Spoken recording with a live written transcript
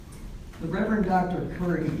The Reverend Dr.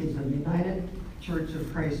 Curry is a United Church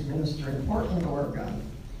of Christ minister in Portland, Oregon,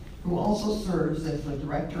 who also serves as the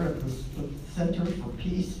director of the Center for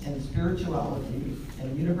Peace and Spirituality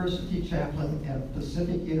and university chaplain at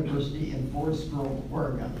Pacific University in Forest Grove,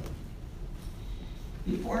 Oregon.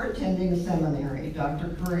 Before attending seminary,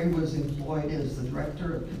 Dr. Curry was employed as the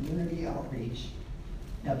director of community outreach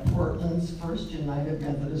at Portland's First United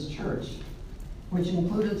Methodist Church, which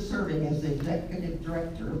included serving as the executive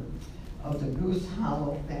director of the Goose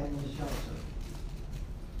Hollow Family Shelter.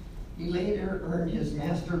 He later earned his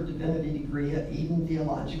Master of Divinity degree at Eden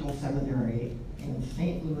Theological Seminary in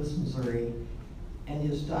St. Louis, Missouri, and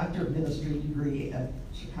his Doctor of Ministry degree at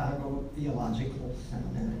Chicago Theological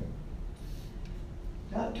Seminary.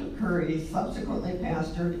 Dr. Curry subsequently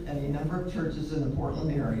pastored at a number of churches in the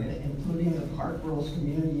Portland area, including the Park Rose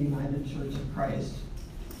Community United Church of Christ,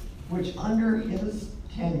 which under his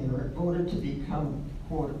tenure voted to become,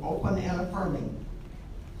 quote, open and affirming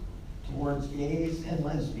towards gays and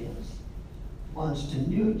lesbians, launched a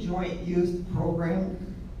new joint youth program,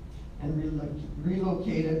 and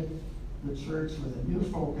relocated the church with a new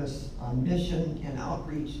focus on mission and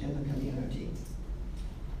outreach in the community.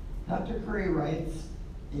 Dr. Curry writes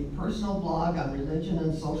a personal blog on religion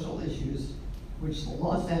and social issues, which the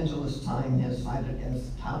Los Angeles Times has cited as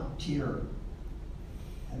top-tier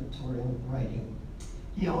editorial writing.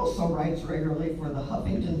 He also writes regularly for the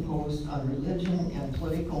Huffington Post on religion and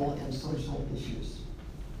political and social issues.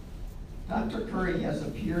 Dr. Curry has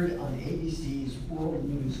appeared on ABC's World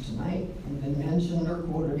News Tonight and been mentioned or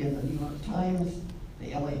quoted in the New York Times,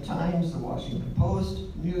 the LA Times, the Washington Post,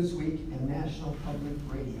 Newsweek, and National Public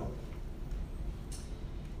Radio.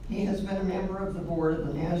 He has been a member of the board of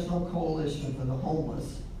the National Coalition for the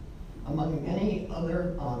Homeless. Among many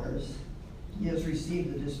other honors, he has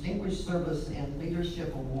received the Distinguished Service and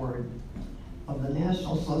Leadership Award of the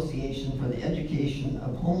National Association for the Education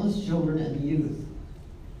of Homeless Children and Youth.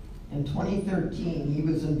 In 2013, he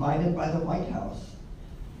was invited by the White House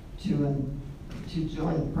to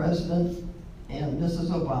join President and Mrs.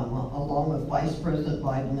 Obama, along with Vice President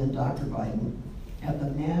Biden and Dr. Biden, at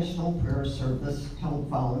the National Prayer Service held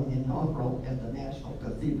following the inaugural at the National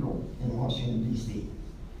Cathedral in Washington, D.C.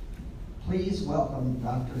 Please welcome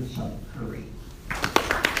Dr. Chuck Curry.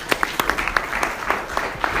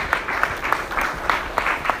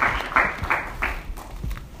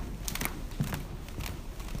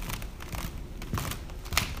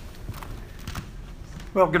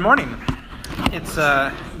 Well, good morning. It's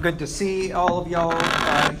good to see all of y'all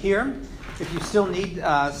here. If you still need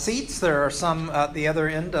seats, there are some at the other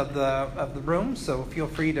end of the room, so feel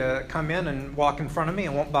free to come in and walk in front of me.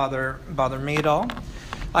 It won't bother me at all.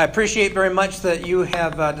 I appreciate very much that you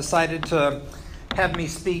have decided to have me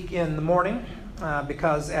speak in the morning,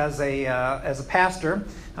 because as a pastor,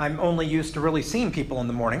 I'm only used to really seeing people in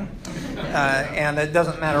the morning, and it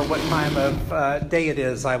doesn't matter what time of day it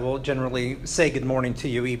is. I will generally say good morning to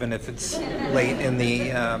you, even if it's late in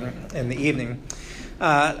the evening.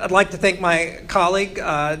 I'd like to thank my colleague,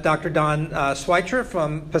 Dr. Don Schweitzer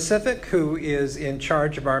from Pacific, who is in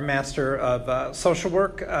charge of our Master of Social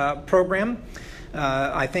Work program.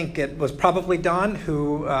 I think it was probably Don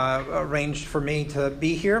who arranged for me to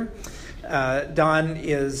be here. Don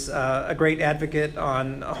is a great advocate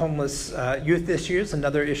on homeless youth issues,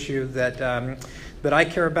 another issue that I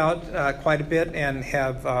care about quite a bit and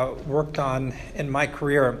have worked on in my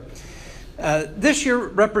career. This year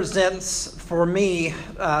represents, for me,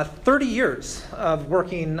 30 years of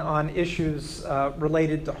working on issues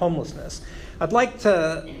related to homelessness. I'd like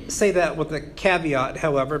to say that with a caveat,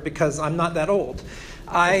 however, because I'm not that old.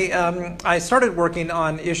 I started working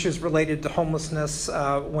on issues related to homelessness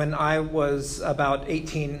when I was about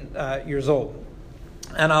 18 years old.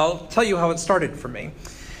 And I'll tell you how it started for me.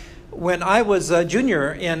 When I was a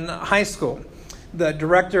junior in high school, the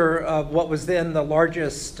director of what was then the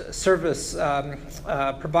largest service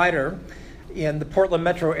provider in the Portland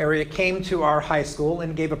metro area came to our high school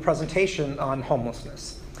and gave a presentation on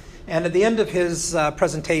homelessness. And at the end of his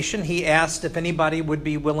presentation, he asked if anybody would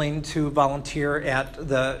be willing to volunteer at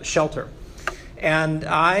the shelter. And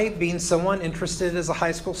I, being someone interested as a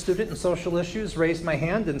high school student in social issues, raised my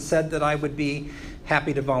hand and said that I would be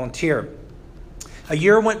happy to volunteer. A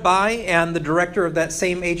year went by, and the director of that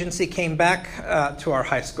same agency came back to our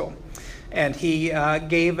high school. And he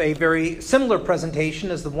gave a very similar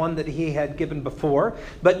presentation as the one that he had given before,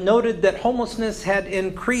 but noted that homelessness had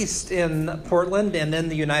increased in Portland and in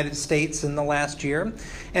the United States in the last year,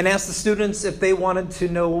 and asked the students if they wanted to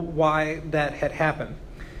know why that had happened.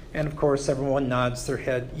 And of course, everyone nods their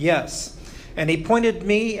head yes. And he pointed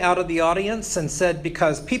me out of the audience and said,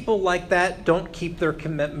 because people like that don't keep their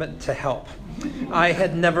commitment to help. I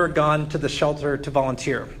had never gone to the shelter to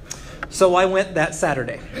volunteer. So I went that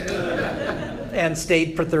Saturday and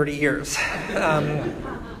stayed for 30 years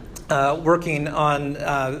working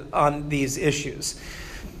on these issues.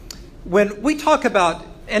 When we talk about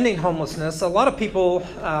ending homelessness, a lot of people,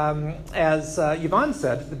 as Yvonne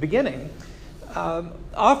said at the beginning,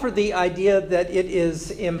 offer the idea that it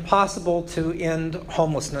is impossible to end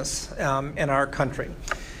homelessness in our country.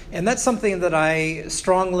 And that's something that I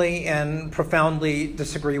strongly and profoundly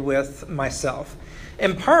disagree with myself.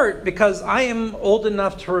 In part because I am old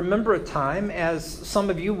enough to remember a time, as some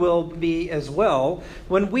of you will be as well,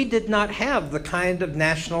 when we did not have the kind of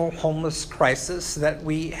national homeless crisis that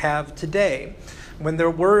we have today. When there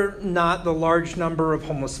were not the large number of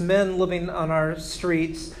homeless men living on our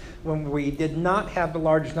streets, when we did not have the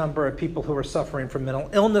large number of people who were suffering from mental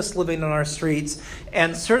illness living on our streets,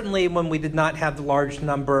 and certainly when we did not have the large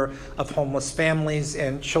number of homeless families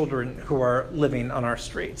and children who are living on our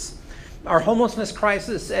streets. Our homelessness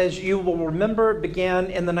crisis, as you will remember,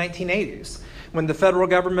 began in the 1980s, when the federal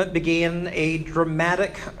government began a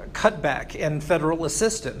dramatic cutback in federal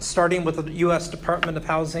assistance, starting with the U.S. Department of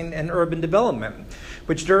Housing and Urban Development,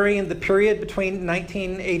 which during the period between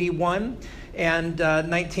 1981 and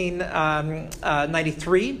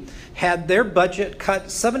 1993 had their budget cut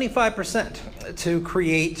 75% to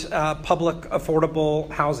create public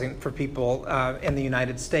affordable housing for people in the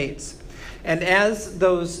United States. And as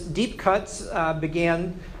those deep cuts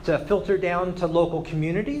began to filter down to local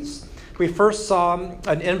communities, we first saw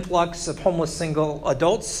an influx of homeless single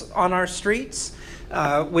adults on our streets,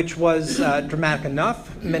 which was dramatic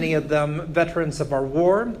enough, many of them veterans of our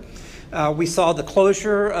war. We saw the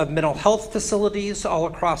closure of mental health facilities all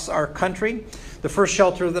across our country. The first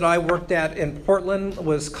shelter that I worked at in Portland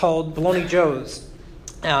was called Bologna Joe's,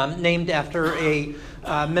 named after a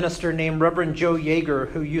minister named Reverend Joe Yeager,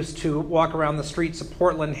 who used to walk around the streets of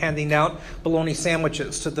Portland handing out bologna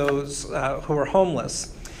sandwiches to those who were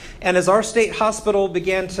homeless. And as our state hospital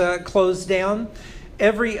began to close down,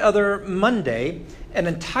 every other Monday, an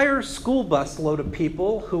entire school bus load of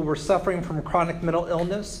people who were suffering from chronic mental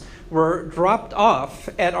illness were dropped off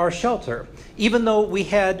at our shelter, even though we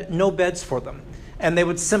had no beds for them. And they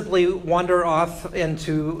would simply wander off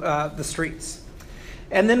into the streets.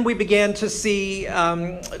 And then we began to see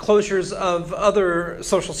closures of other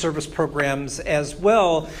social service programs as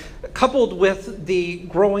well, coupled with the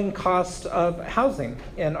growing cost of housing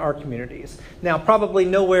in our communities. Now, probably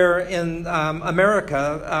nowhere in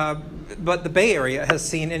America, but the Bay Area has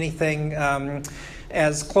seen anything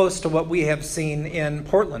as close to what we have seen in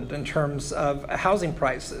Portland in terms of housing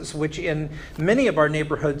prices, which in many of our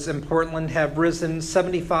neighborhoods in Portland have risen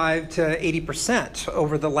 75 to 80%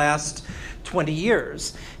 over the last 20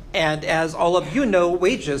 years. And as all of you know,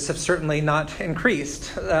 wages have certainly not increased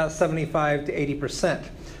 75 to 80%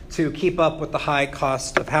 to keep up with the high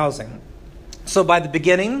cost of housing. So by the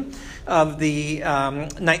beginning of the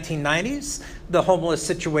 1990s, the homeless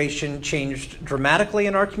situation changed dramatically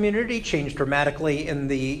in our community, changed dramatically in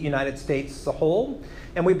the United States as a whole,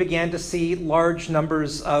 and we began to see large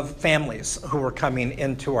numbers of families who were coming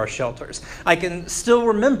into our shelters. I can still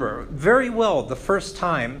remember very well the first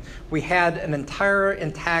time we had an entire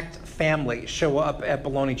intact family show up at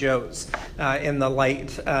Bologna Joe's in the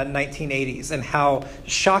late 1980s, and how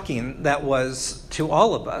shocking that was to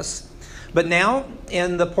all of us. But now,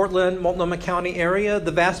 in the Portland, Multnomah County area,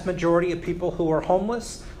 the vast majority of people who are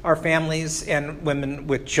homeless are families and women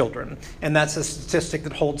with children. And that's a statistic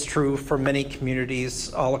that holds true for many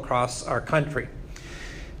communities all across our country.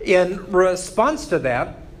 In response to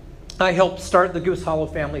that, I helped start the Goose Hollow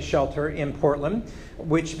Family Shelter in Portland,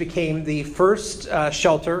 which became the first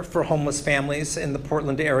shelter for homeless families in the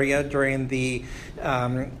Portland area during the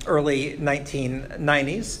early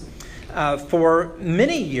 1990s. For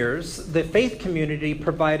many years, the faith community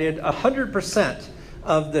provided 100%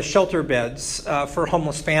 of the shelter beds for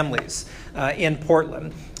homeless families in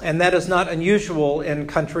Portland. And that is not unusual in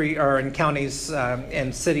country or in counties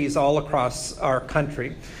and cities all across our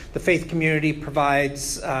country. The faith community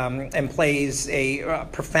provides and plays a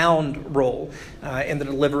profound role in the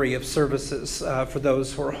delivery of services for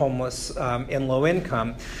those who are homeless and low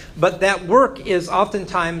income. But that work is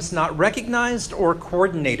oftentimes not recognized or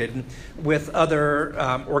coordinated with other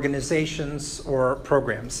organizations or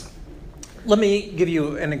programs. Let me give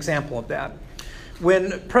you an example of that.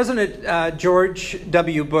 When President George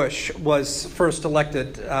W. Bush was first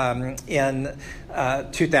elected in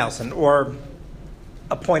 2000, or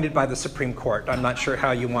appointed by the Supreme Court. I'm not sure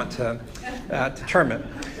how you want to term it.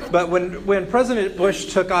 But when President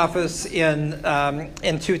Bush took office in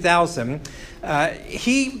 2000,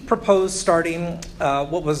 he proposed starting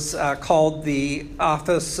what was called the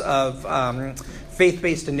Office of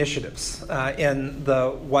Faith-Based Initiatives in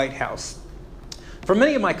the White House. For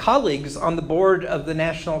many of my colleagues on the board of the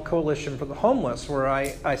National Coalition for the Homeless, where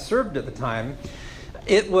I served at the time,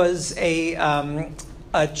 it was a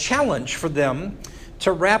challenge for them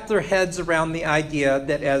to wrap their heads around the idea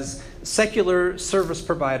that as secular service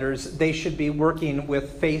providers, they should be working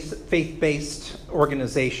with faith-based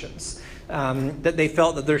organizations, that they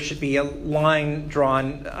felt that there should be a line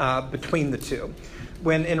drawn between the two.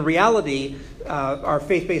 When in reality, our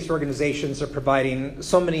faith-based organizations are providing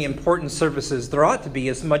so many important services, there ought to be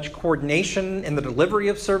as much coordination in the delivery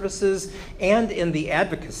of services and in the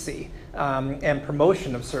advocacy and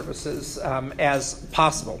promotion of services as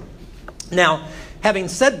possible. Now, having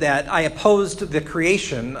said that, I opposed the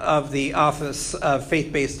creation of the Office of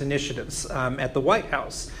Faith-Based Initiatives at the White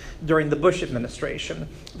House during the Bush administration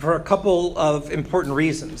for a couple of important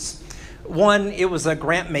reasons. One, it was a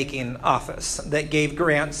grant-making office that gave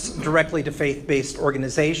grants directly to faith-based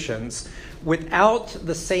organizations without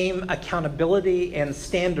the same accountability and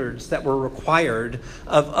standards that were required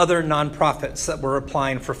of other nonprofits that were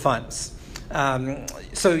applying for funds.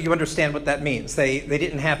 So you understand what that means. They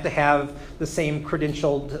didn't have to have the same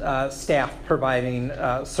credentialed staff providing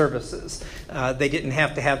services. They didn't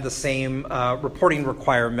have to have the same reporting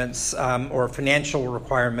requirements or financial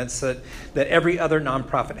requirements that every other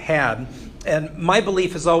nonprofit had. And my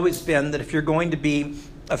belief has always been that if you're going to be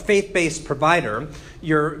a faith-based provider,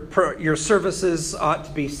 your services ought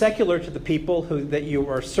to be secular to the people that you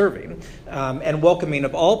are serving, and welcoming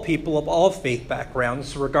of all people of all faith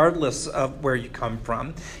backgrounds, regardless of where you come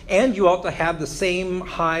from. And you ought to have the same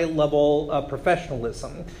high level of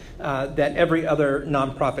professionalism that every other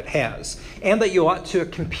nonprofit has, and that you ought to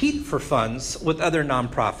compete for funds with other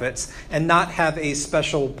nonprofits and not have a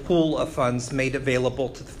special pool of funds made available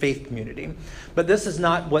to the faith community. But this is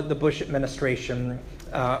not what the Bush administration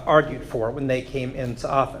argued for when they came into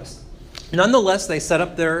office. Nonetheless, they set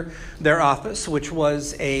up their office, which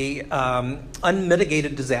was a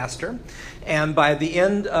unmitigated disaster. And by the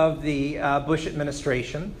end of the Bush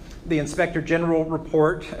administration, the Inspector General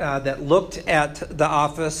report that looked at the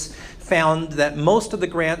office found that most of the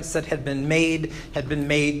grants that had been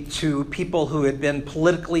made to people who had been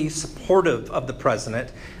politically supportive of the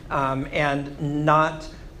president and not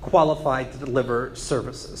qualified to deliver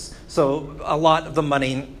services. So a lot of the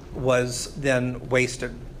money was then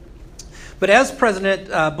wasted. But as President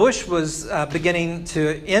Bush was beginning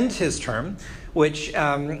to end his term, which,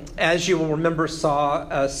 as you will remember, saw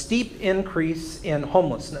a steep increase in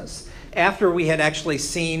homelessness, after we had actually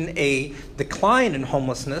seen a decline in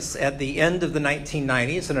homelessness at the end of the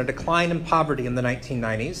 1990s and a decline in poverty in the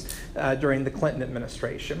 1990s during the Clinton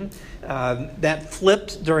administration. That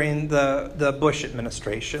flipped during the Bush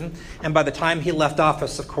administration. And by the time he left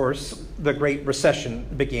office, of course, the Great Recession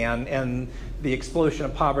began and the explosion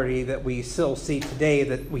of poverty that we still see today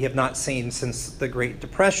that we have not seen since the Great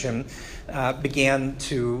Depression began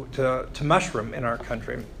to mushroom in our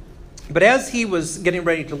country. But as he was getting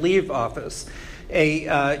ready to leave office,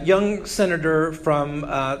 a young senator from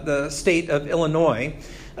the state of Illinois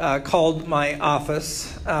called my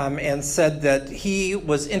office and said that he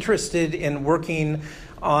was interested in working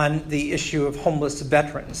on the issue of homeless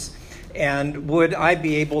veterans. And would I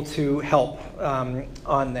be able to help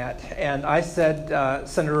on that? And I said,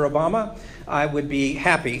 Senator Obama, I would be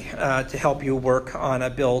happy to help you work on a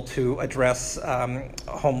bill to address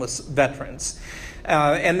homeless veterans.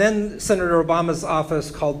 And then Senator Obama's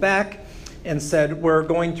office called back and said, we're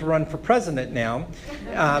going to run for president now,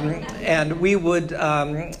 and we would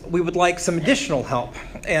like some additional help.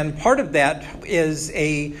 And part of that is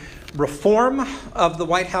a reform of the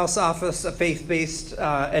White House Office of Faith-Based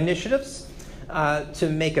Initiatives to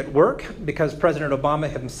make it work, because President Obama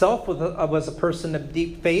himself was a person of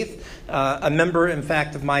deep faith, a member, in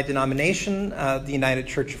fact, of my denomination, the United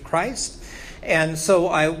Church of Christ. And so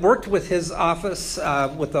I worked with his office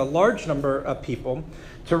with a large number of people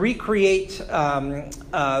to recreate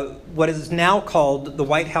what is now called the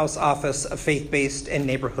White House Office of Faith-Based and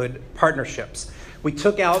Neighborhood Partnerships. We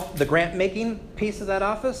took out the grant-making piece of that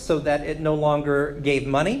office so that it no longer gave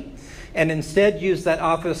money, and instead used that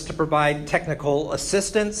office to provide technical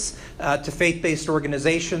assistance to faith-based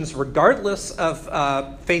organizations regardless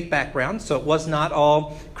of faith background. So it was not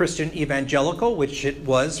all Christian evangelical, which it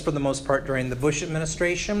was for the most part during the Bush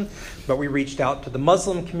administration, but we reached out to the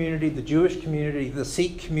Muslim community, the Jewish community, the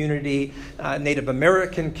Sikh community, Native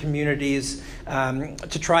American communities,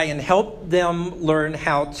 to try and help them learn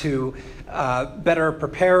how to better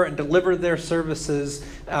prepare and deliver their services,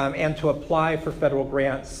 and to apply for federal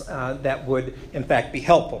grants that would, in fact, be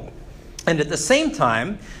helpful. And at the same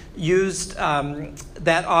time, used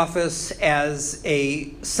that office as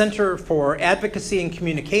a center for advocacy and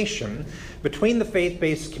communication between the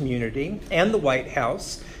faith-based community and the White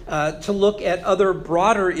House to look at other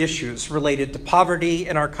broader issues related to poverty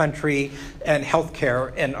in our country and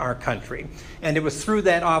healthcare in our country. And it was through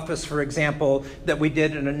that office, for example, that we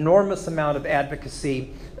did an enormous amount of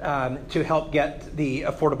advocacy to help get the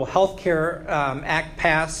Affordable Health Care Act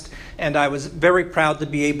passed. And I was very proud to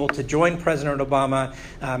be able to join President Obama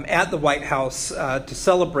at the White House to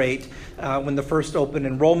celebrate when the first open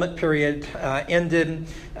enrollment period ended,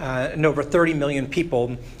 and over 30 million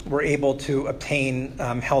people were able to obtain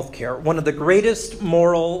health care. One of the greatest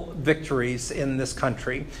moral victories in this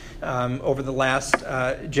country over the last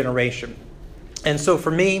generation. And so for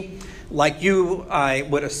me, like you, I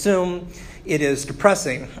would assume, it is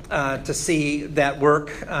depressing to see that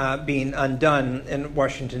work being undone in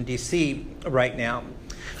Washington, D.C. right now.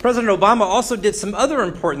 President Obama also did some other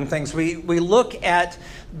important things. We look at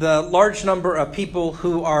the large number of people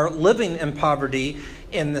who are living in poverty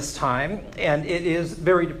in this time, and it is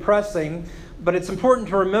very depressing. But it's important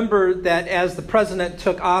to remember that as the president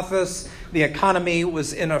took office, the economy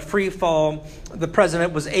was in a free fall. The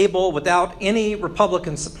president was able, without any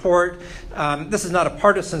Republican support, this is not a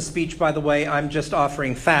partisan speech, by the way, I'm just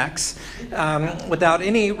offering facts, without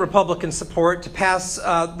any Republican support, to pass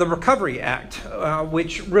the Recovery Act,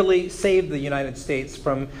 which really saved the United States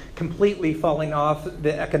from completely falling off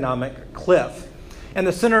the economic cliff. And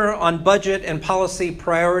the Center on Budget and Policy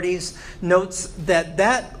Priorities notes that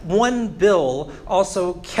that one bill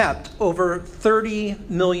also kept over 30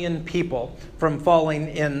 million people from falling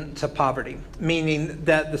into poverty, meaning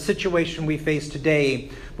that the situation we face today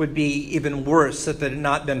would be even worse if it had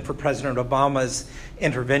not been for President Obama's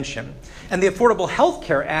intervention. And the Affordable Health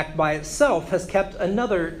Care Act by itself has kept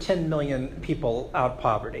another 10 million people out of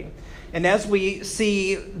poverty. And as we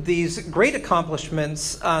see these great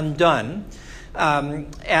accomplishments undone,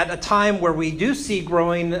 at a time where we do see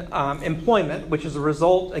growing employment, which is a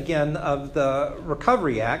result, again, of the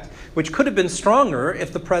Recovery Act, which could have been stronger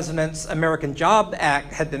if the President's American Job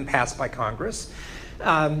Act had been passed by Congress,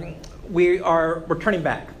 we're turning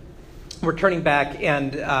back. We're turning back,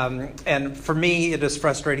 and for me, it is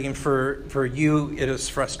frustrating. For you, it is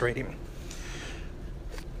frustrating.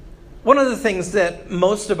 One of the things that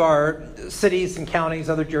most of our cities and counties,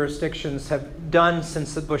 other jurisdictions have done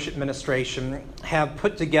since the Bush administration have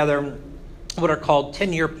put together what are called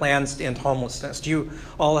 10-year plans to end homelessness. Do you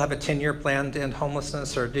all have a 10-year plan to end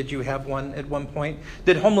homelessness, or did you have one at one point?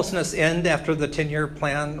 Did homelessness end after the 10-year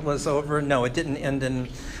plan was over? No, it didn't end in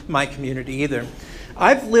my community either.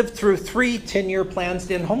 I've lived through 3 10-year plans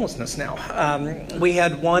to end homelessness now. We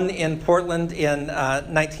had one in Portland in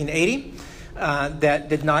 1980. That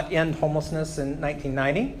did not end homelessness in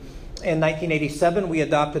 1990. In 1987, we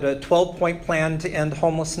adopted a 12-point plan to end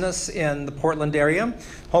homelessness in the Portland area.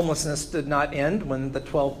 Homelessness did not end when the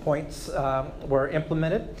 12 points were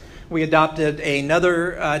implemented. We adopted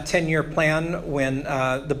another 10-year plan when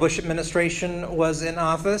the Bush administration was in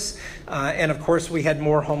office. And of course, we had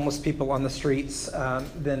more homeless people on the streets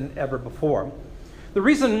than ever before. The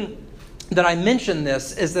reason that I mention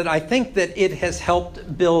this is that I think that it has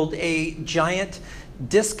helped build a giant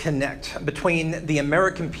disconnect between the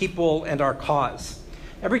American people and our cause.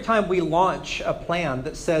 Every time we launch a plan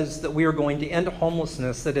that says that we are going to end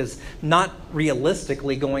homelessness that is not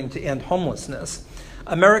realistically going to end homelessness,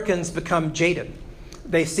 Americans become jaded.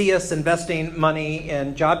 They see us investing money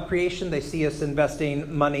in job creation. They see us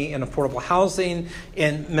investing money in affordable housing,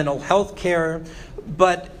 in mental health care,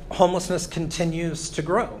 but homelessness continues to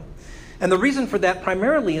grow. And the reason for that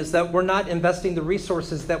primarily is that we're not investing the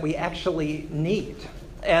resources that we actually need.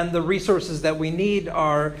 And the resources that we need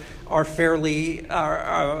are fairly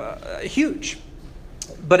huge.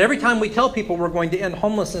 But every time we tell people we're going to end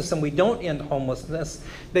homelessness and we don't end homelessness,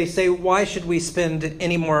 they say, why should we spend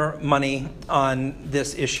any more money on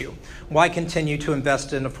this issue? Why continue to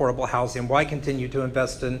invest in affordable housing? Why continue to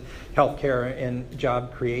invest in healthcare and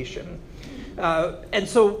job creation? And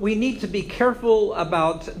so we need to be careful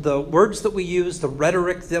about the words that we use, the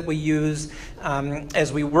rhetoric that we use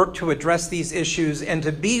as we work to address these issues, and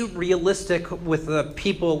to be realistic with the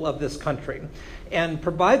people of this country and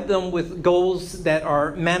provide them with goals that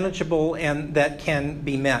are manageable and that can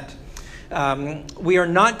be met. We are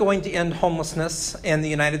not going to end homelessness in the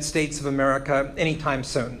United States of America anytime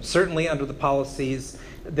soon, certainly under the policies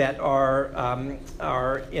that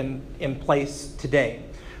are in place today.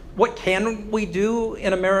 What can we do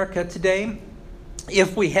in America today?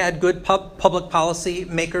 If we had good public policy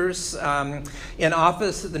makers in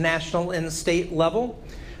office at the national and state level,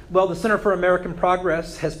 well, the Center for American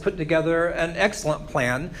Progress has put together an excellent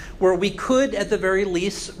plan where we could, at the very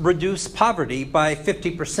least, reduce poverty by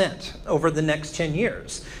 50% over the next 10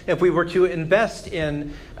 years. If we were to invest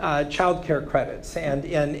in child care credits and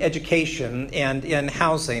in education and in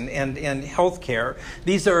housing and in health care,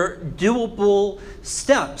 these are doable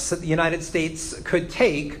steps that the United States could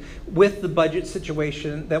take with the budget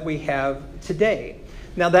situation that we have today.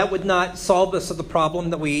 Now, that would not solve us of the problem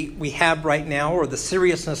that we have right now, or the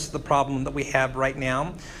seriousness of the problem that we have right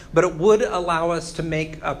now, but it would allow us to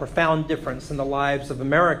make a profound difference in the lives of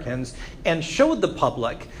Americans and show the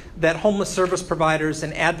public that homeless service providers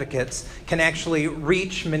and advocates can actually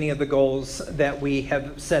reach many of the goals that we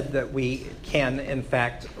have said that we can, in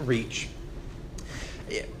fact, reach.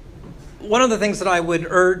 One of the things that I would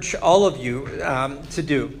urge all of you to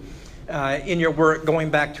do in your work, going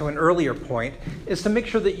back to an earlier point, is to make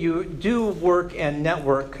sure that you do work and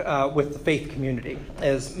network with the faith community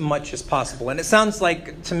as much as possible. And it sounds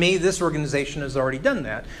like, to me, this organization has already done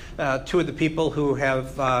that. Two of the people who have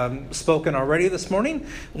spoken already this morning,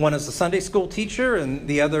 one is a Sunday school teacher, and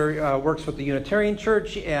the other works with the Unitarian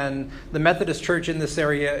Church, and the Methodist Church in this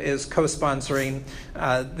area is co-sponsoring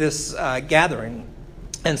this gathering.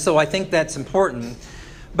 And so I think that's important.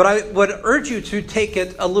 But I would urge you to take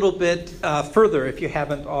it a little bit further if you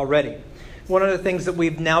haven't already. One of the things that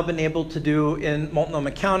we've now been able to do in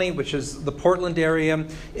Multnomah County, which is the Portland area,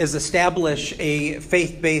 is establish a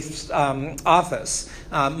faith-based office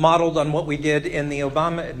modeled on what we did in the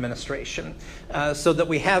Obama administration, so that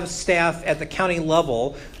we have staff at the county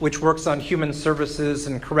level, which works on human services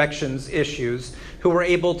and corrections issues, who are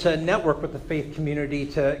able to network with the faith community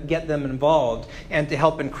to get them involved and to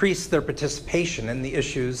help increase their participation in the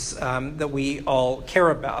issues that we all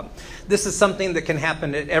care about. This is something that can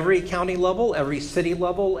happen at every county level, every city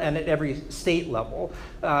level, and at every state level.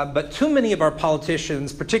 But too many of our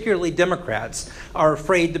politicians, particularly Democrats, are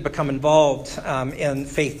afraid to become involved in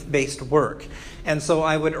faith-based work. And so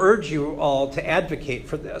I would urge you all to advocate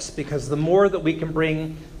for this, because the more that we can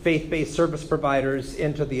bring faith-based service providers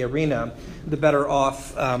into the arena, the better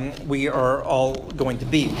off we are all going to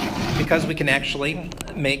be, because we can actually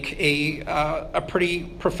make a pretty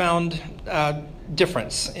profound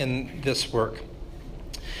difference in this work.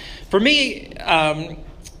 For me,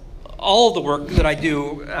 all of the work that I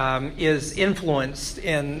do is influenced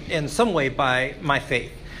in some way by my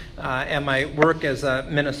faith and my work as a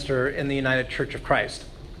minister in the United Church of Christ.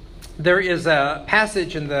 There is a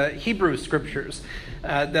passage in the Hebrew Scriptures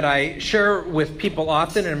that I share with people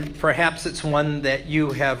often, and perhaps it's one that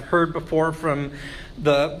you have heard before from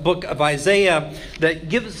the book of Isaiah, that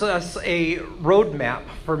gives us a roadmap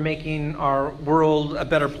for making our world a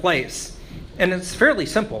better place. And it's fairly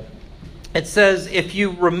simple. It says, if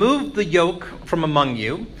you remove the yoke from among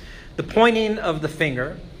you, the pointing of the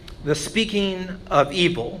finger, the speaking of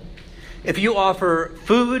evil, if you offer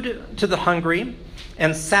food to the hungry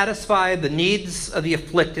and satisfy the needs of the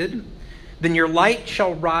afflicted, then your light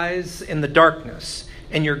shall rise in the darkness,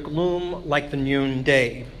 and your gloom like the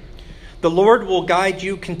noonday. The Lord will guide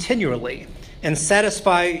you continually and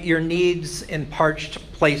satisfy your needs in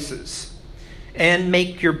parched places, and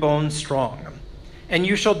make your bones strong. And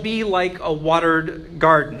you shall be like a watered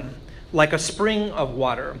garden, like a spring of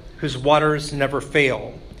water, whose waters never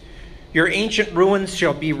fail. Your ancient ruins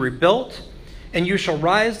shall be rebuilt, and you shall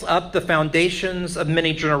rise up the foundations of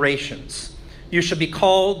many generations. You shall be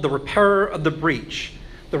called the repairer of the breach,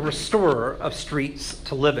 the restorer of streets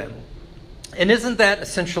to live in. And isn't that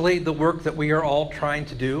essentially the work that we are all trying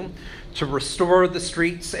to do? To restore the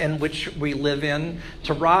streets in which we live in,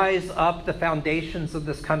 to rise up the foundations of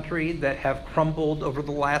this country that have crumbled over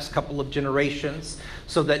the last couple of generations,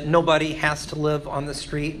 so that nobody has to live on the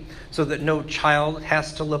street, so that no child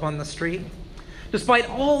has to live on the street. Despite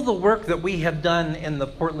all the work that we have done in the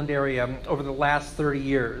Portland area over the last 30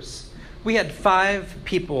 years, we had 5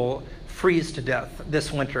 people freeze to death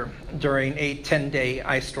this winter during a 10-day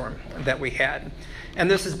ice storm that we had. And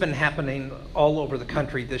this has been happening all over the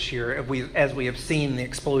country this year as we have seen the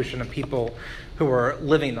explosion of people who are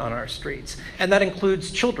living on our streets. And that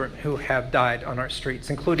includes children who have died on our streets,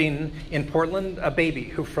 including in Portland, a baby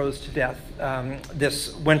who froze to death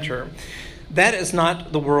this winter. That is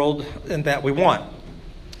not the world that we want.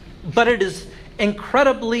 But it is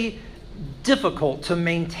incredibly difficult to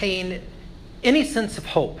maintain any sense of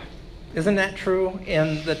hope. Isn't that true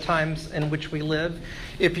in the times in which we live?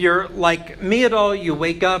 If you're like me at all, you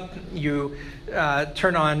wake up, you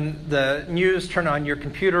turn on the news, turn on your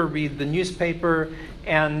computer, read the newspaper,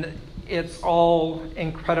 and it's all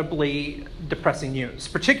incredibly depressing news,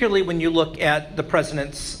 particularly when you look at the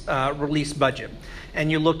president's released budget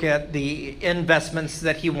and you look at the investments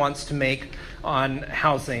that he wants to make on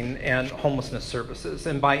housing and homelessness services.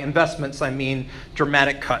 And by investments, I mean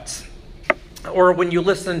dramatic cuts. Or when you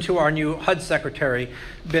listen to our new HUD Secretary,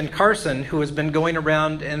 Ben Carson, who has been going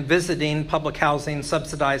around and visiting public housing,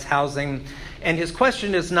 subsidized housing, and his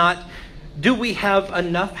question is not, do we have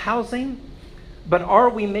enough housing, but are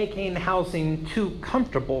we making housing too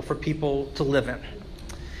comfortable for people to live in?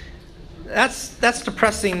 That's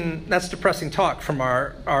depressing talk from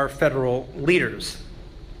our federal leaders.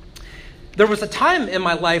 There was a time in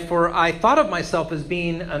my life where I thought of myself as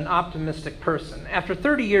being an optimistic person. After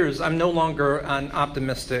 30 years, I'm no longer an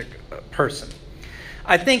optimistic person.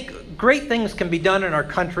 I think great things can be done in our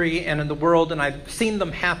country and in the world, and I've seen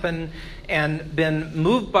them happen and been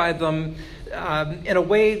moved by them in a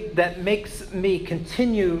way that makes me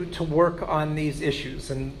continue to work on these issues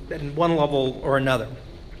in one level or another.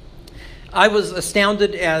 I was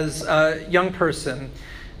astounded as a young person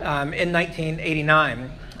in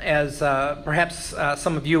 1989, as perhaps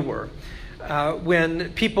some of you were,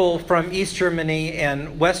 when people from East Germany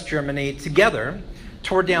and West Germany together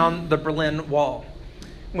tore down the Berlin Wall,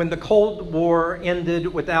 when the Cold War ended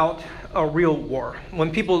without a real war,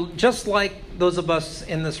 when people just like those of us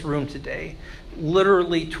in this room today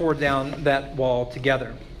literally tore down that wall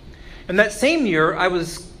together. And that same year, I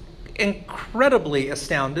was incredibly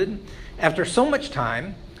astounded, after so much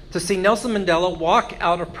time, to see Nelson Mandela walk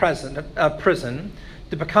out of prison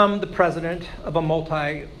to become the president of a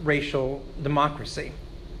multiracial democracy.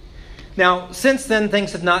 Now, since then,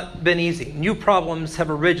 things have not been easy. New problems have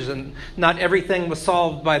arisen. Not everything was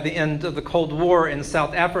solved by the end of the Cold War, and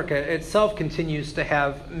South Africa itself continues to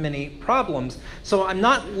have many problems. So I'm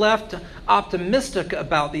not left optimistic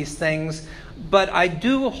about these things, but I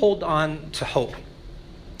do hold on to hope.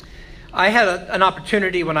 I had an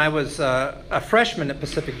opportunity when I was a freshman at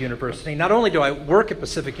Pacific University. Not only do I work at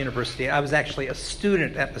Pacific University, I was actually a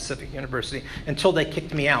student at Pacific University until they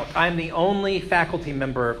kicked me out. I'm the only faculty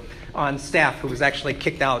member on staff who was actually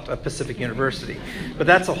kicked out of Pacific University. But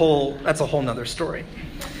that's a whole nother story.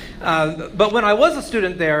 But when I was a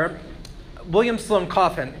student there, William Sloane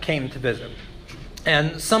Coffin came to visit.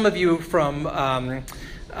 And some of you from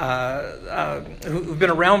who've been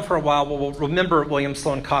around for a while will remember William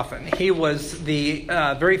Sloane Coffin. He was the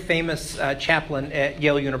very famous chaplain at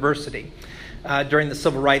Yale University during the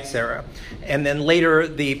Civil Rights era, and then later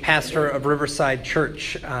the pastor of Riverside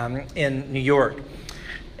Church in New York.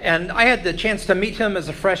 And I had the chance to meet him as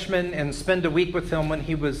a freshman and spend a week with him when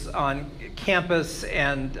he was on campus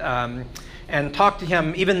and talk to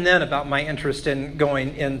him even then about my interest in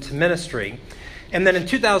going into ministry. And then in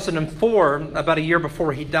 2004, about a year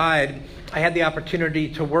before he died, I had the opportunity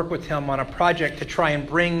to work with him on a project to try and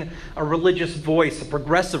bring a religious voice, a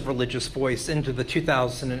progressive religious voice, into the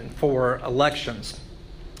 2004 elections.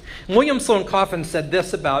 And William Sloane Coffin said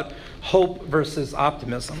this about hope versus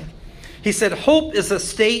optimism. He said, "Hope is a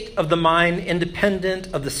state of the mind independent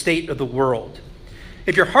of the state of the world.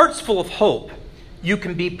 If your heart's full of hope, you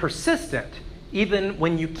can be persistent even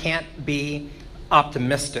when you can't be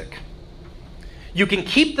optimistic. You can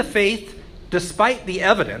keep the faith despite the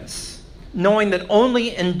evidence, knowing that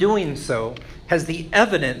only in doing so has the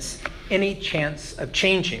evidence any chance of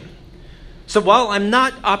changing. So while I'm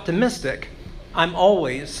not optimistic, I'm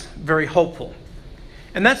always very hopeful."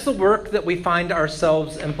 And that's the work that we find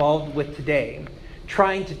ourselves involved with today,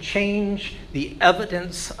 trying to change the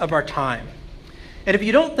evidence of our time. And if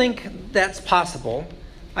you don't think that's possible,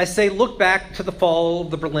 I say look back to the fall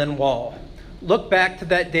of the Berlin Wall. Look back to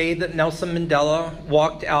that day that Nelson Mandela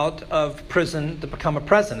walked out of prison to become a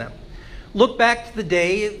president. Look back to the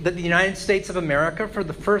day that the United States of America, for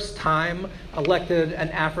the first time, elected an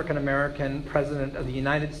African American president of the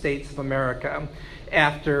United States of America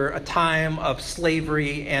after a time of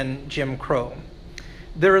slavery and Jim Crow.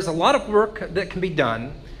 There is a lot of work that can be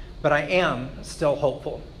done, but I am still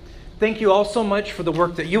hopeful. thank you all so much for the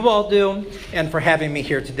work that you all do and for having me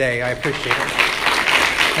here today. I appreciate it.